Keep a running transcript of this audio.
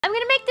I'm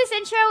gonna make this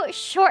intro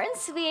short and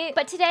sweet,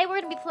 but today we're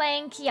gonna be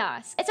playing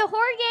Kiosk. It's a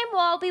horror game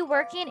where I'll be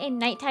working a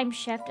nighttime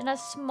shift in a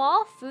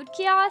small food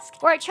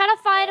kiosk where I try to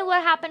find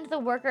what happened to the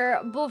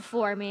worker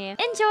before me.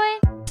 Enjoy!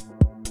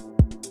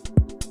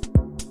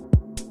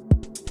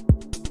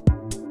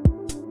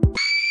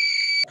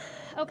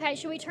 Okay,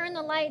 should we turn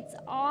the lights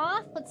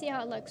off? Let's see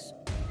how it looks.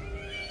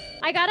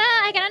 I got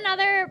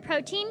another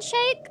protein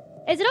shake.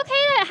 Is it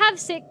okay to have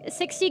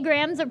 60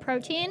 grams of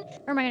protein?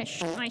 Or am I gonna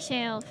shit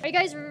myself? Are you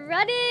guys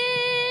ready?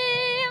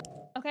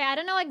 Okay, I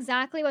don't know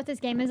exactly what this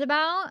game is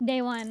about.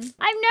 Day one.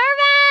 I'm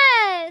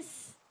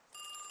nervous!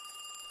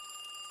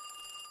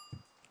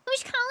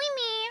 Who's calling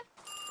me?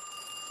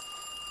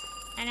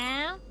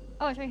 Hello?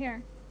 Oh, it's right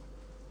here.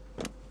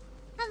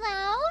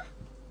 Hello?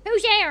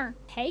 Who's there?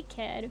 Hey,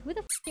 kid. Who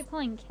the f are you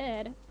calling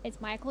kid? It's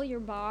Michael, your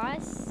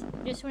boss.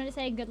 Just wanted to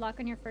say good luck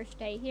on your first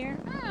day here.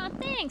 Oh,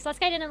 thanks. Last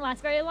guy didn't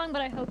last very long,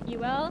 but I hope you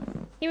will.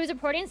 He was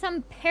reporting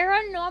some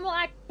paranormal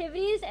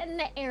activities in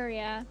the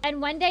area. And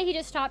one day he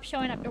just stopped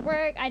showing up to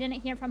work. I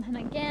didn't hear from him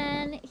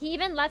again. He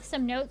even left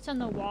some notes on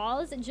the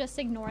walls. Just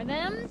ignore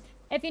them.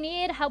 If you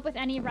need help with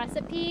any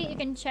recipe, you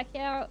can check it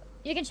out.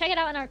 You can check it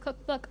out in our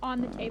cookbook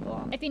on the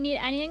table. If you need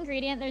any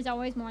ingredient, there's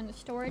always more in the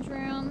storage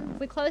room.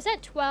 We close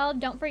at 12.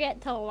 Don't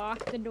forget to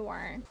lock the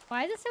door.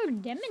 Why is it so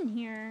dim in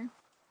here?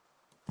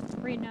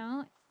 Read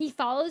note. He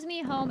follows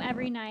me home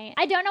every night.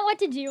 I don't know what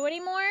to do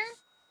anymore.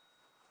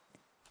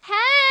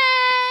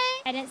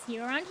 Hey! I didn't see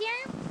you around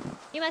here.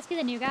 You must be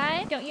the new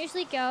guy. Don't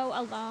usually go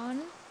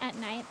alone at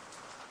night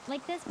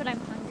like this, but I'm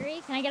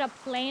hungry. Can I get a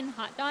plain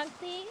hot dog,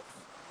 please?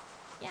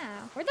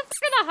 Yeah. Where the f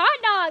are the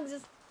hot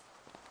dogs?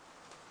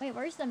 Wait,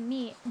 where's the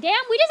meat?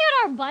 Damn, we just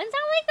got our buns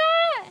out like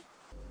that?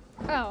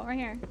 Oh, right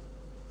here.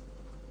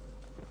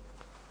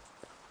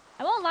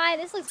 I won't lie,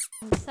 this looks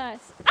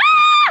sus.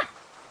 Ah!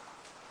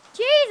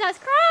 Jesus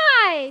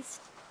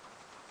Christ!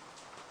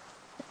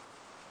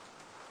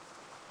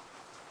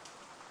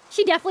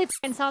 She definitely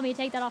f***ing saw me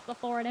take that off the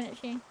floor, didn't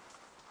she? No,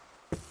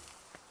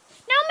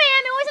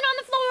 ma'am, it wasn't on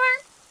the floor.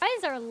 Why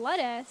is there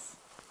lettuce?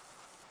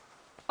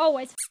 Oh,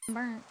 it's f***ing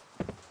burnt.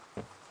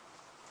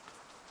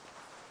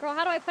 Girl,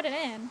 how do I put it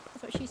in?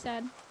 That's what she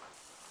said.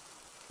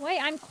 Wait,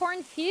 I'm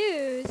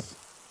confused.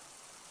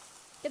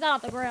 Get that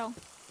off the grill.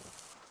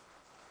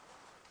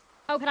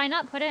 Oh, could I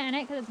not put it in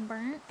it because it's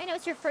burnt? I know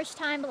it's your first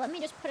time, but let me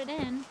just put it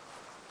in.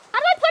 How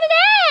do I put it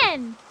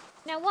in?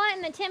 Now what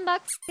in the 10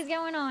 bucks is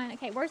going on?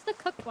 Okay, where's the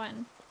cooked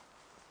one?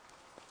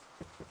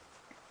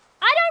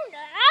 I don't...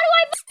 How do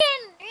I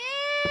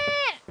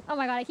fucking... Oh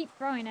my god, I keep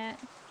throwing it.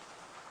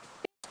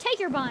 Take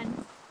your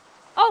bun.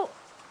 Oh!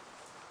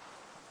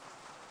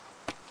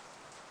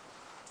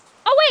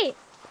 Oh, wait!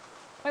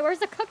 Wait, where's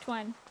the cooked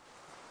one?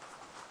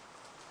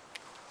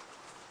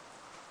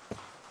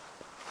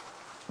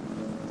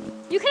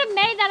 You could have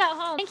made that at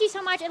home. Thank you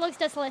so much. It looks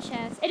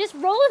delicious. It just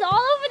rolls all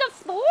over the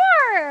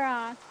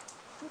floor.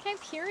 Okay,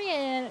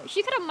 period.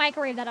 She could have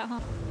microwaved that at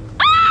home.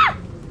 Ah!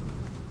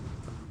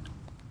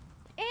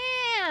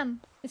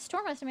 Damn. The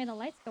storm must have made the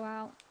lights go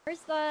out.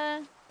 Where's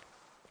the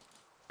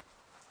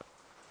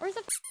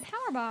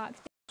power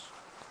box?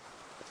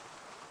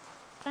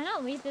 Can I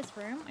not leave this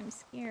room? I'm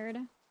scared.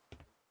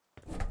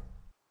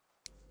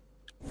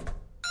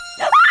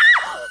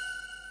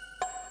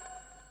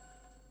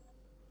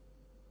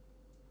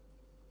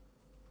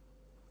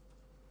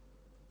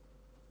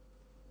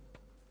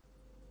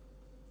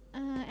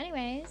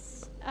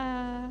 Anyways,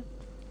 hello,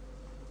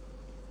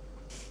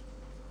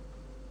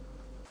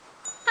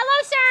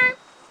 sir.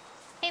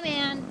 Hey,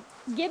 man.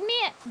 Give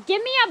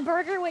me a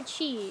burger with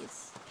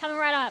cheese. Coming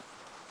right up.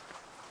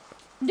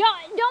 Don't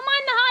mind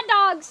the hot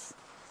dogs.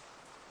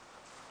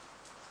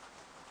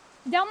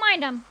 Don't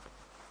mind them.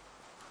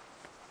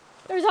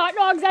 There's hot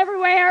dogs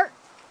everywhere.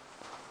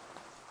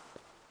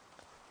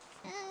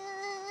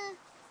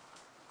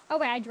 Oh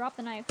wait, I dropped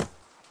the knife.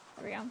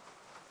 There we go.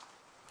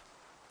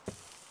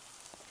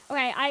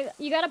 Okay,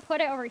 you gotta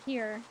put it over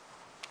here.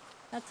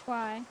 That's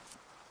why.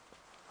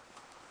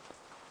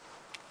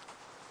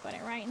 Put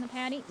it right in the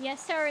patty.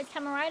 Yes, sir, it's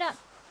coming right up.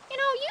 You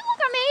know, you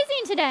look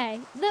amazing today.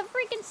 The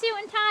freaking suit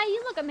and tie,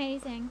 you look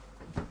amazing.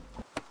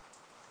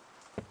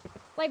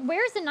 Like,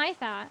 where's the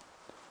knife at?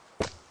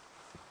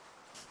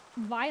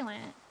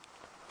 Violent.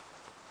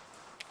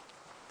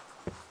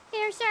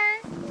 Here,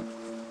 sir.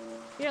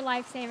 You're a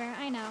lifesaver,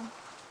 I know.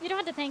 You don't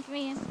have to thank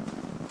me.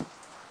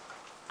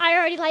 I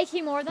already like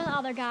you more than the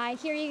other guy.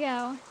 Here you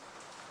go.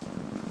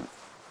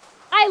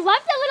 I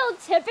left a little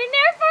tip in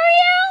there for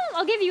you.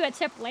 I'll give you a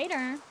tip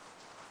later.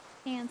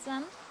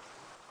 Handsome.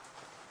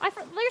 There's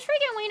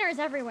freaking wieners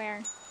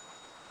everywhere.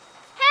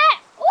 Hey!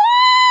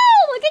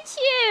 Woo! Look at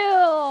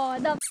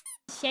you! The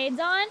shades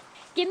on.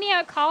 Give me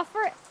a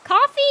coffee,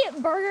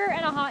 burger,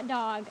 and a hot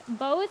dog.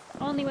 Both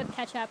only with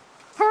ketchup.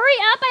 Hurry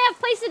up! I have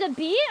places to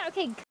be.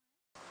 Okay.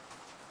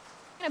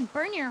 I'm gonna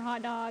burn your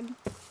hot dog.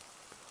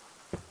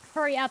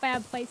 Hurry up, I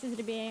have places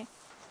to be.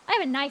 I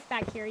have a knife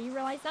back here, you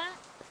realize that?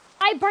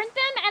 I burnt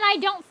them and I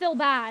don't feel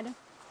bad.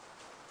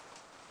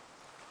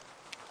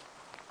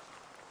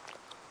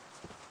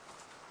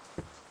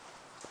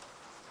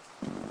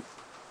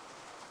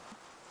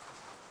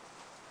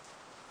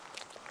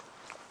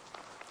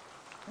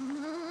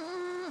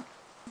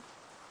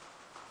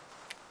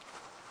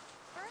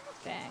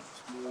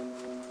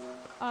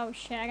 Oh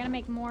shit, I gotta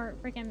make more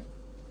freaking...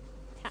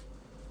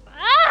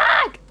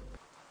 Fuck!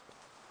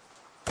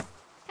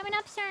 Coming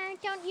up, sir.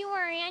 Don't you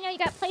worry. I know you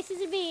got places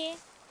to be.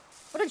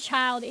 What a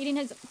child, eating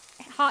his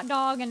hot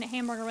dog and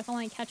hamburger with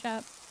only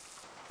ketchup.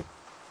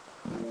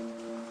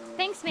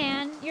 Thanks,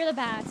 man. You're the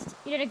best.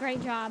 You did a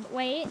great job.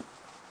 Wait.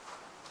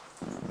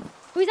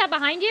 Who's that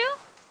behind you?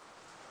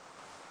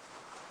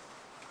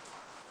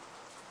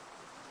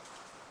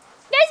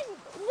 There's...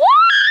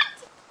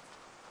 What?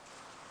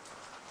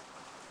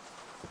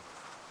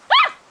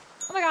 Ah!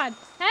 Oh my god.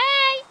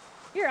 Hey!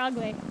 You're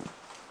ugly.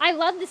 I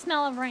love the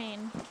smell of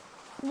rain.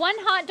 1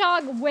 hot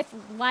dog with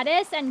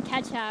lettuce and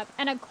ketchup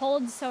and a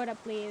cold soda,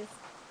 please.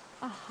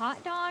 A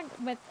hot dog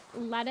with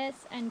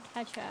lettuce and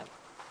ketchup.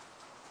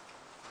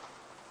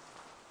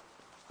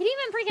 He didn't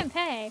even freaking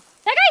pay.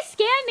 That guy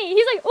scammed me.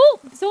 He's like, oh,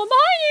 so I'm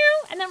behind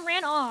you. And then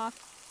ran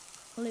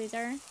off.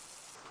 Loser.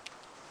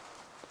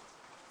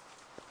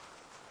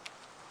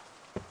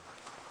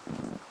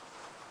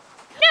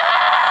 No!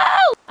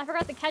 I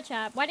forgot the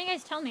ketchup. Why didn't you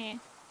guys tell me?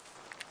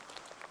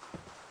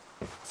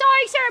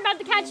 Sorry, sir, about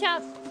the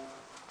ketchup.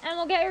 And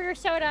we'll get your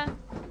soda.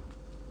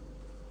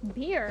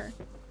 Beer.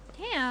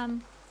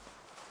 Damn.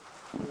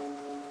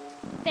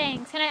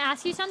 Thanks. Can I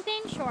ask you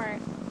something? Sure.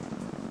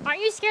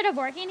 Aren't you scared of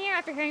working here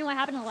after hearing what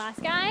happened to the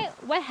last guy?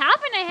 What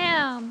happened to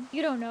him?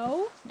 You don't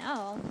know?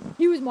 No.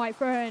 He was my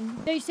friend.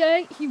 They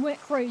say he went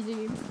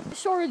crazy. I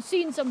started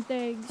seeing some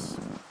things.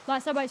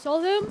 Last time I saw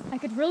him, I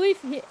could really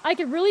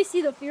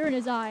see the fear in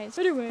his eyes.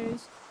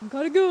 Anyways, I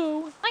gotta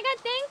go. Oh my god,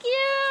 thank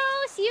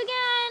you. See you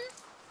again.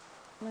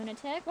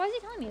 Lunatic. Why is he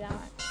telling me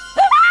that?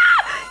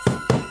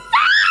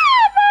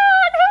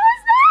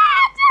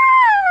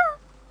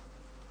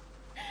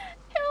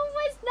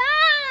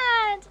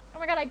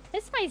 I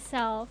pissed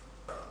myself.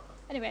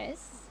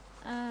 Anyways,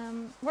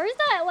 where's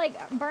that,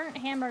 like, burnt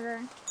hamburger?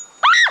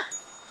 Ah!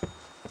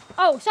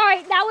 Oh,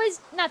 sorry, that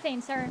was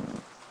nothing, sir.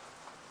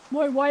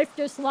 My wife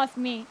just left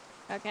me.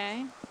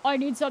 Okay. I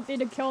need something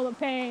to kill the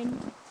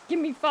pain. Give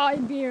me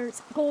 5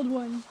 beers, cold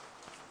one.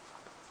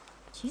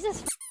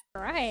 Jesus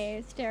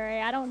Christ,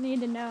 Terry, I don't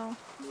need to know.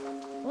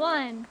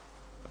 1,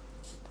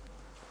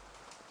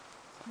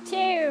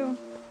 2,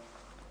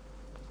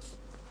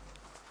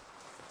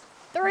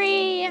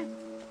 3,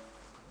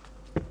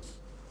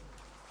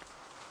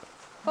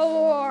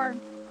 4.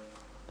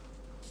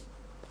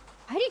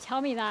 Why did you tell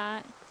me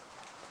that?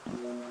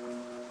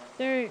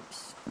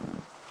 Thanks.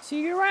 See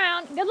you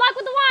around. Good luck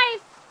with the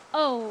wife.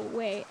 Oh,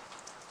 wait.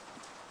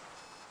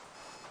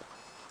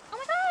 Oh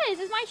my god, is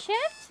this my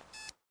shift?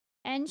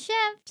 End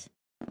shift.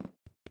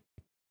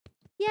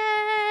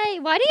 Yay.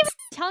 Why do you even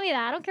tell me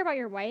that? I don't care about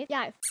your wife.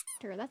 Yeah, I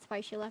f***ed her. That's why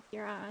she left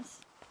your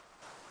ass.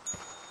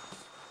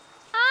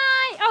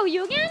 Hi. Oh,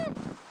 you again?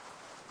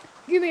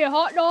 Give me a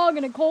hot dog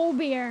and a cold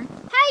beer.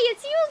 Hey,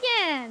 it's you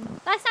again.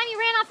 Last time you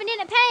ran off and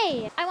didn't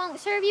pay. I won't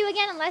serve you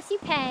again unless you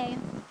pay.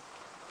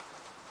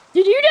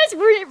 Did you just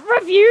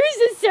refuse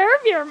to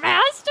serve your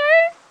master?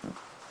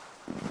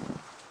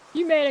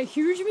 You made a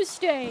huge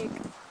mistake.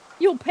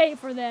 You'll pay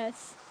for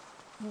this.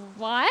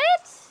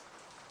 What?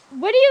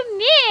 What do you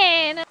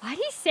mean? Why'd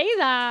he say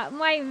that?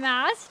 My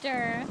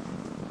master.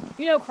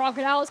 You know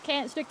crocodiles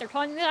can't stick their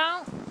tongues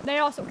out? They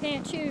also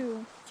can't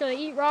chew. So they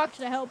eat rocks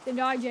to help them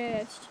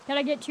digest. Can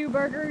I get 2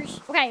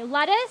 burgers? Okay,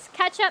 lettuce,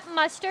 ketchup,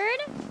 mustard,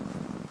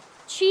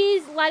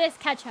 cheese, lettuce,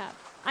 ketchup.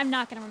 I'm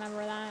not gonna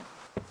remember that.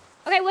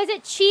 Okay, was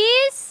it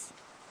cheese,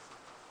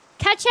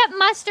 ketchup,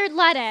 mustard,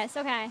 lettuce?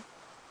 Okay.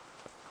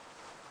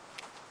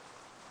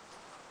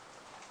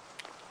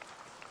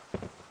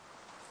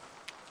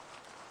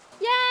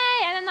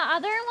 Yay! And then the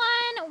other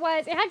one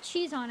was, it had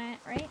cheese on it,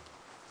 right?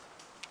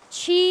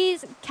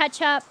 Cheese,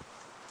 ketchup,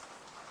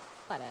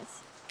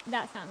 lettuce.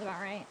 That sounds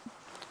about right.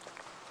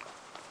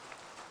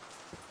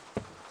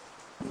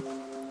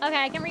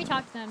 Okay, I can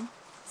re-talk to them.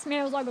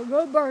 Smells like a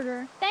good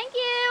burger. Thank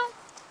you!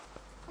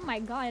 Oh my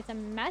god, it's a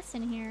mess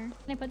in here.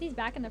 Can I put these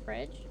back in the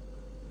fridge?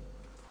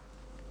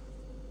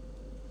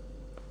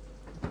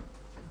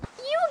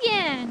 You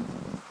again!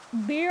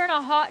 Beer and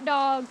a hot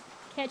dog,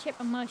 ketchup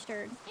and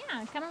mustard.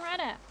 Yeah, coming right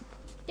up.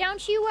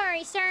 Don't you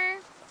worry, sir.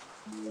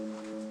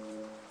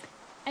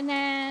 And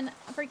then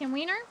a freaking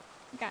wiener.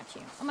 Got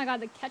you. Oh my god,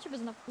 the ketchup is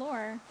on the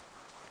floor.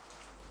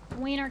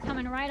 Wiener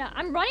coming right up.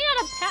 I'm running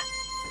out of pep.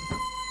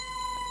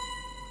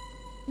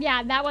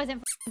 Yeah, that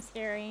wasn't f***ing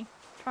scary.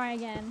 Try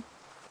again.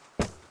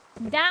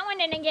 That one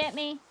didn't get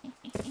me.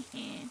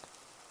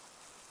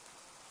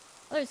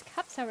 Oh, there's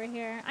cups over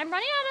here. I'm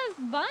running out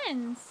of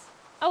buns.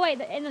 Oh wait,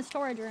 in the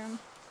storage room.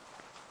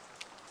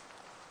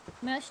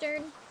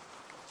 Mustard.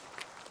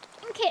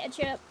 And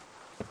ketchup.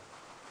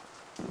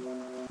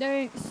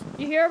 Thanks.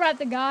 You hear about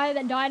the guy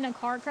that died in a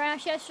car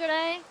crash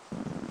yesterday?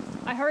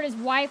 I heard his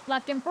wife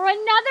left him for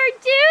another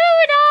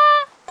dude!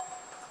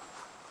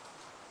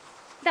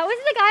 That was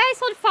the guy I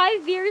sold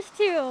 5 beers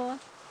to.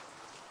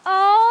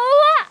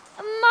 Oh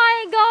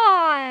my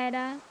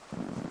god.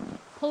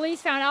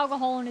 Police found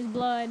alcohol in his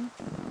blood.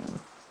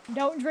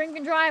 Don't drink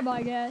and drive,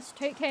 I guess.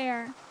 Take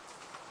care.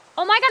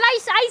 Oh my god,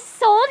 I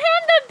sold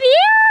him the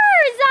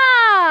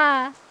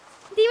beers!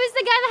 He was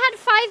the guy that had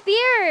 5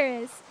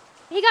 beers.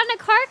 He got in a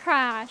car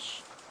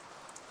crash.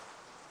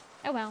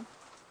 Oh well.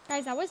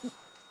 Guys, that was...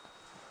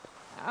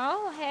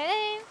 Oh,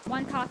 hey.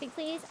 1 coffee,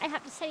 please. I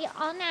have to study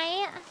all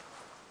night.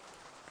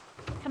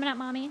 Coming up,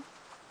 mommy.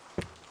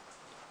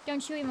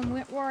 Don't you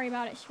even worry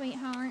about it,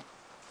 sweetheart.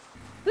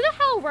 Who the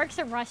hell works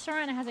a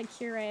restaurant and has a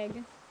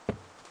Keurig?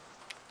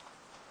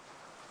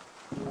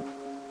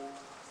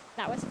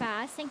 That was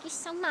fast. Thank you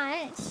so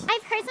much.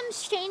 I've heard some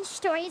strange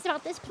stories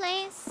about this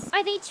place.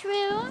 Are they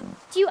true?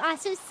 Do you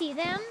also see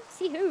them?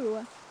 See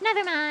who?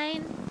 Never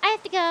mind. I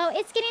have to go.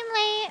 It's getting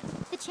late.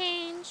 The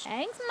change.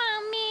 Thanks,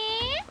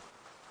 mommy.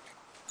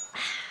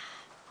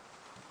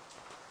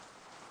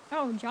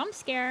 Oh, jump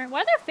scare.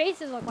 Why do their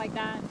faces look like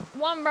that?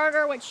 1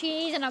 burger with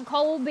cheese and a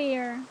cold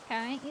beer.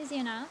 Okay, easy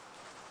enough.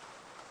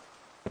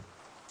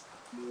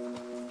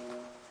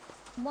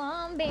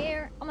 1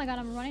 beer. Oh my god,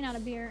 I'm running out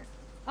of beer.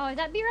 Oh, is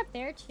that beer up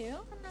there too? I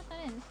don't know what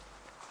that is.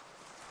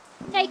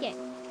 Take it.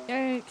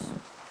 Thanks.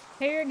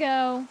 Here you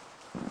go.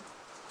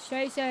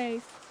 Stay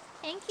safe.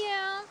 Thank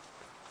you.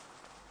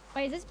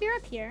 Wait, is this beer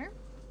up here?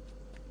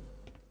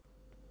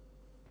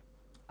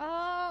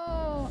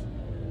 Oh.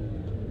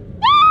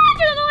 Ah!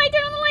 Turn on the light!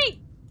 Turn on the light!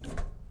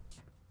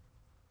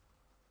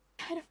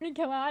 I don't want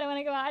to go out. I don't want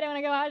to go out. I don't want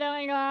to go out. I don't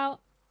want to go out.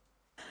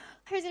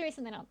 There's gonna be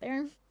something out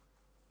there.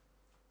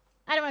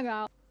 I don't want to go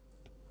out.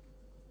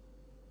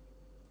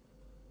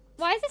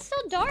 Why is it so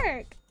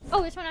dark?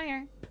 Oh, there's one out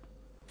here.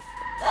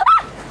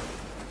 Ah!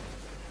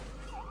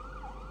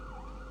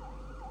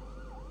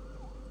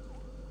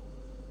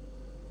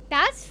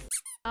 That's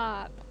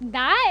up.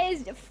 That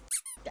is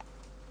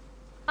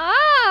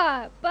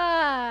up.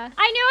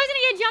 I knew I was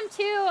gonna get jumped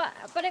too,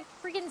 but it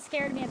freaking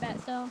scared me a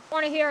bit, so.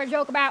 Want to hear a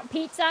joke about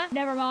pizza?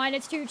 Never mind,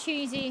 it's too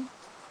cheesy.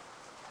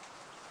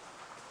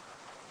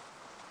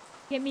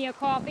 Get me a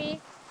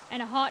coffee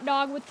and a hot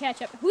dog with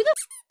ketchup. Who the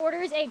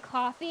orders a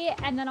coffee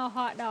and then a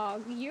hot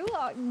dog? You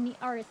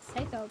are a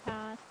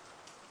psychopath.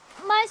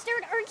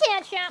 Mustard or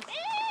ketchup?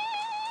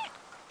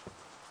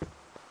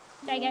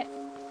 Take it.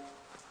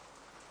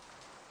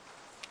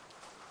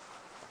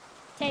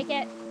 Take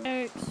it.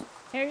 Thanks.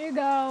 Here you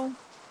go.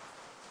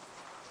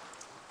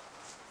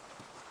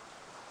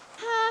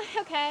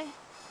 Okay.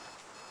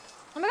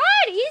 Oh my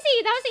god,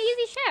 easy. That was an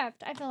easy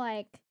shift, I feel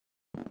like.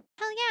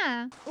 Hell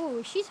yeah.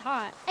 Ooh, she's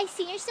hot. I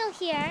see you're still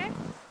here.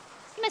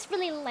 You must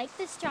really like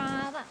this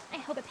job. I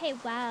hope it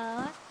paid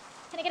well.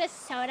 Can I get a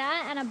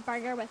soda and a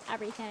burger with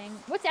everything?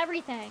 What's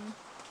everything?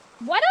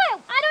 What do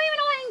I don't even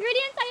know what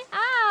ingredients I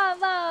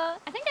have.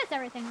 I think that's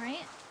everything,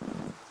 right?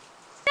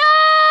 No!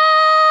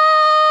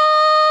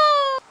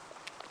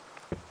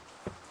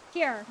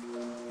 Here.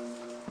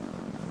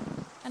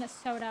 And a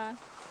soda.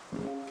 I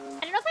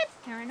don't know if I'm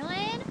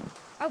paranoid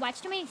or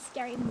watch too many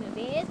scary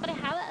movies, but I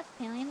have a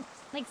feeling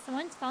like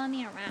someone's following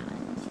me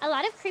around. A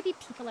lot of creepy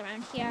people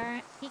around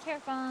here. Be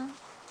careful.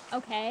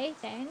 Okay,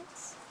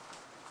 thanks.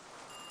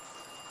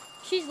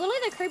 She's literally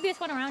the creepiest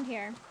one around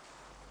here.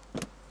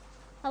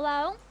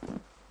 Hello?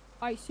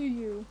 I see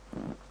you.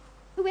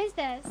 Who is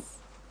this?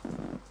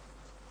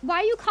 Why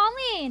are you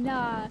calling?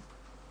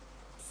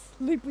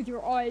 Sleep with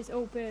your eyes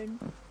open.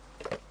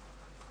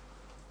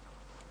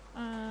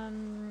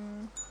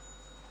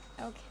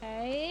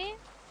 Okay.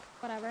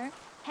 Whatever.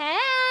 Hey!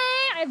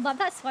 I love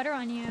that sweater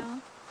on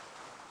you.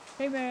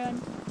 Hey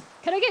man.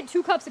 Can I get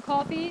 2 cups of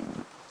coffee?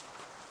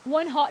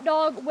 1 hot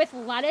dog with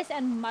lettuce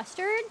and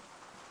mustard?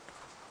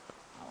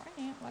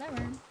 Alright,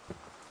 whatever.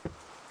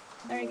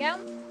 There you go.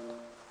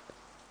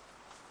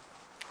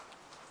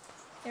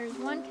 There's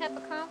 1 cup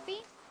of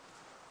coffee.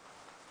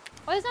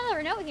 Oh, there's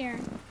another note here.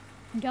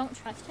 Don't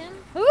trust him.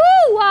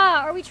 Ooh!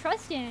 Are we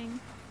trusting?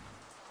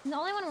 I'm the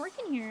only one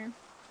working here.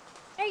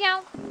 There you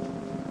go.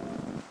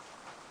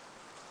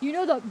 You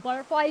know that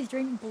butterflies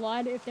drink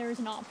blood if there's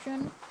an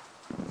option?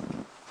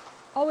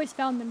 Always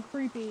found them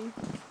creepy.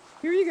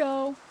 Here you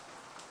go.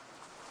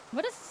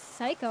 What a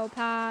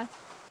psychopath.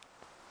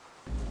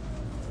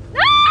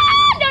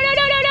 Ah! No, no,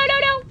 no, no, no, no,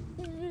 no!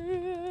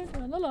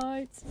 Turn on the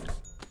lights.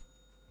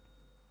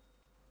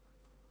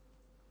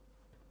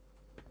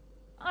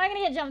 Oh, I'm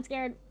gonna get jump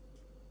scared.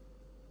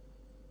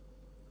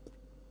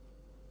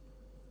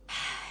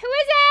 Who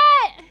is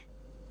it?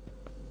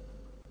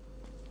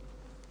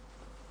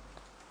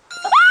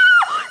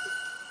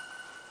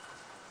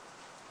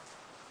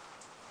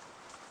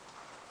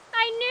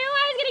 I knew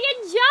I was gonna get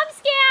jump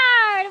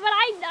scared, but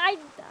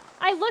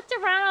I looked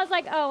around. I was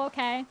like, oh,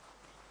 okay.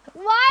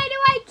 Why do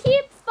I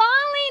keep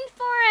falling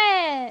for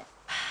it?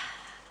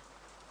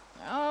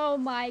 Oh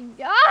my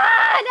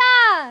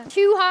god!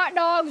 2 hot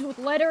dogs with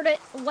lettuce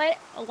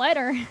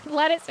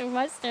and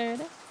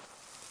mustard.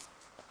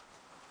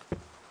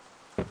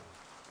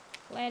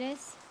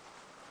 Lettuce.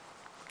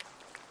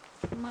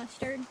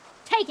 Mustard.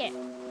 Take it!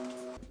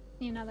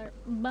 Need another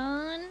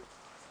bun.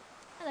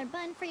 Another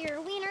bun for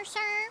your wiener,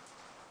 sir.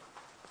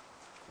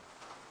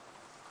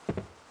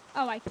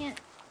 Oh, I can't.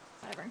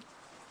 Whatever.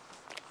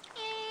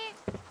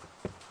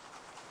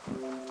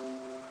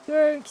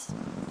 Thanks.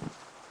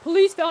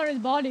 Police found his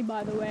body,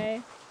 by the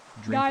way.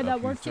 Drink Guy up, that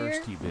you worked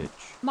thirsty here.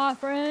 bitch. My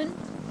friend.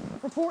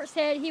 Report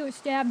said he was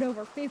stabbed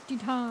over 50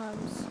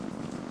 times.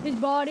 His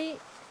body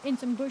in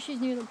some bushes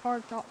near the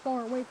park not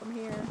far away from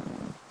here.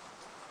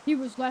 He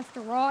was left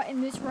to rot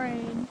in this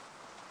rain.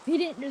 He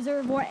didn't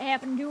deserve what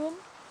happened to him.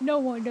 No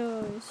one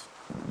does.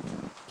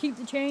 Keep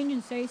the change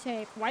and stay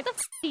safe. Why the f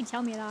did he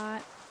tell me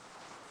that?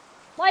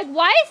 Like,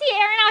 why is he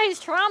airing out his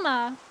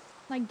trauma?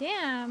 Like,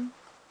 damn.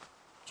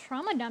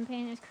 Trauma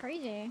dumping is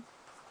crazy.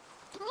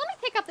 Let me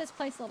pick up this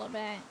place a little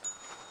bit.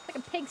 It's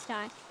like a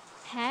pigsty.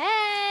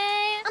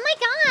 Hey! Oh my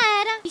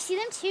god! You see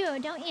them too,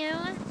 don't you?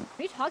 What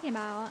are you talking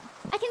about?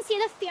 I can see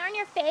the fear on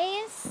your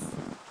face.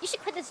 You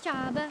should quit this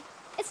job.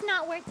 It's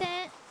not worth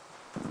it.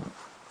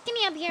 Give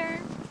me a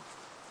beer.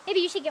 Maybe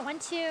you should get one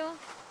too.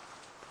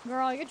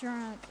 Girl, you're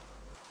drunk.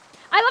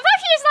 I love how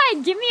she just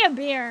like, give me a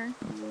beer.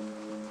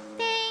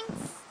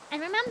 Thanks.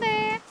 And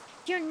remember,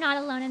 you're not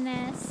alone in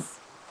this.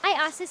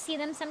 I also see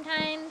them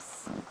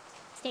sometimes.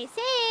 Stay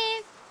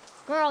safe.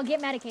 Girl, get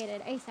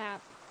medicated ASAP.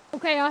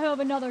 Okay, I have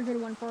another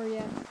good one for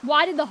you.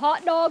 Why did the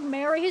hot dog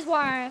marry his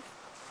wife?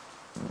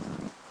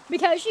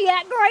 Because she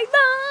had great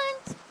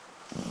buns.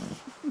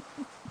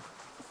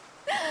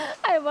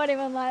 I won't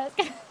even let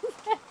it.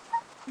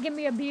 Give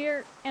me a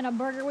beer and a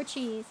burger with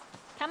cheese.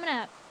 Coming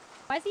up.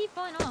 Why is he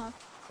falling off?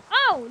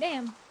 Oh,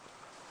 damn.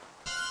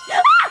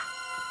 Ah!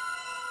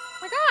 Oh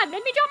my god,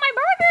 made me drop my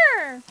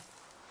burger!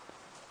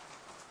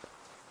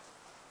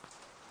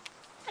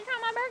 I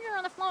dropped my burger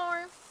on the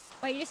floor.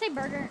 Wait, you just say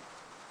burger,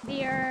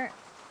 beer,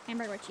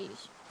 hamburger with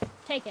cheese.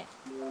 Take it.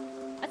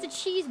 That's a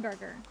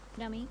cheeseburger,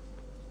 dummy.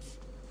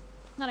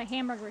 Not a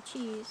hamburger with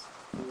cheese.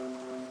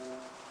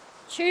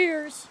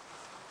 Cheers.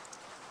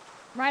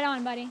 Right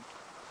on, buddy.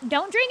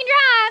 Don't drink and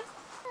drive.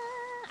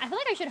 I feel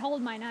like I should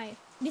hold my knife.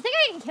 Do you think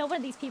I can kill one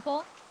of these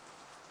people?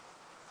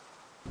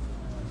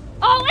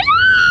 Oh, no!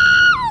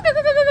 Go,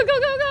 go, go, go, go,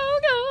 go, go,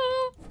 go.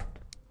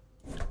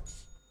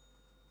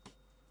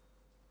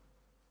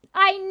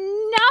 I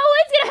know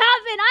it's gonna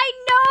happen. I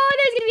know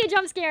there's gonna be a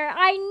jump scare.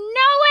 I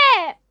know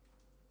it.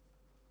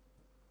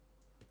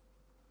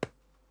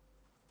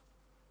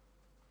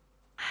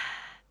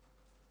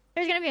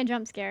 There's gonna be a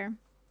jump scare.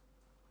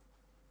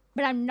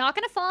 But I'm not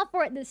gonna fall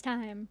for it this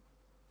time.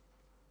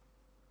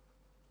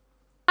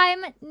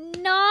 I'm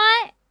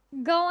not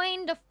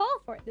going to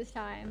fall for it this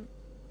time.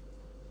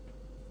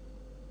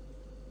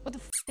 What the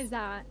f is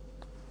that?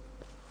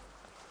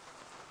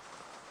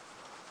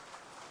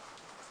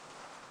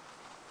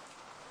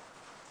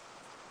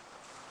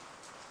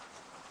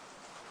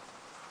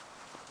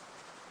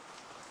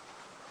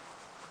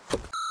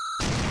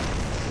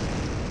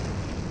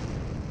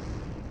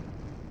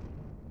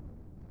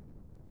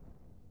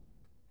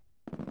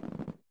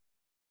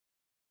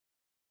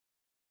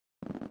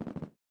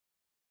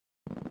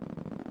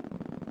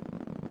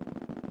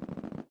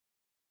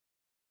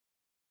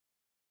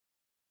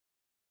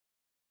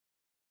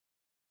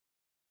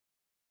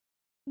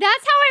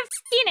 That's how it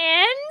f***ing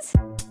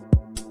ends?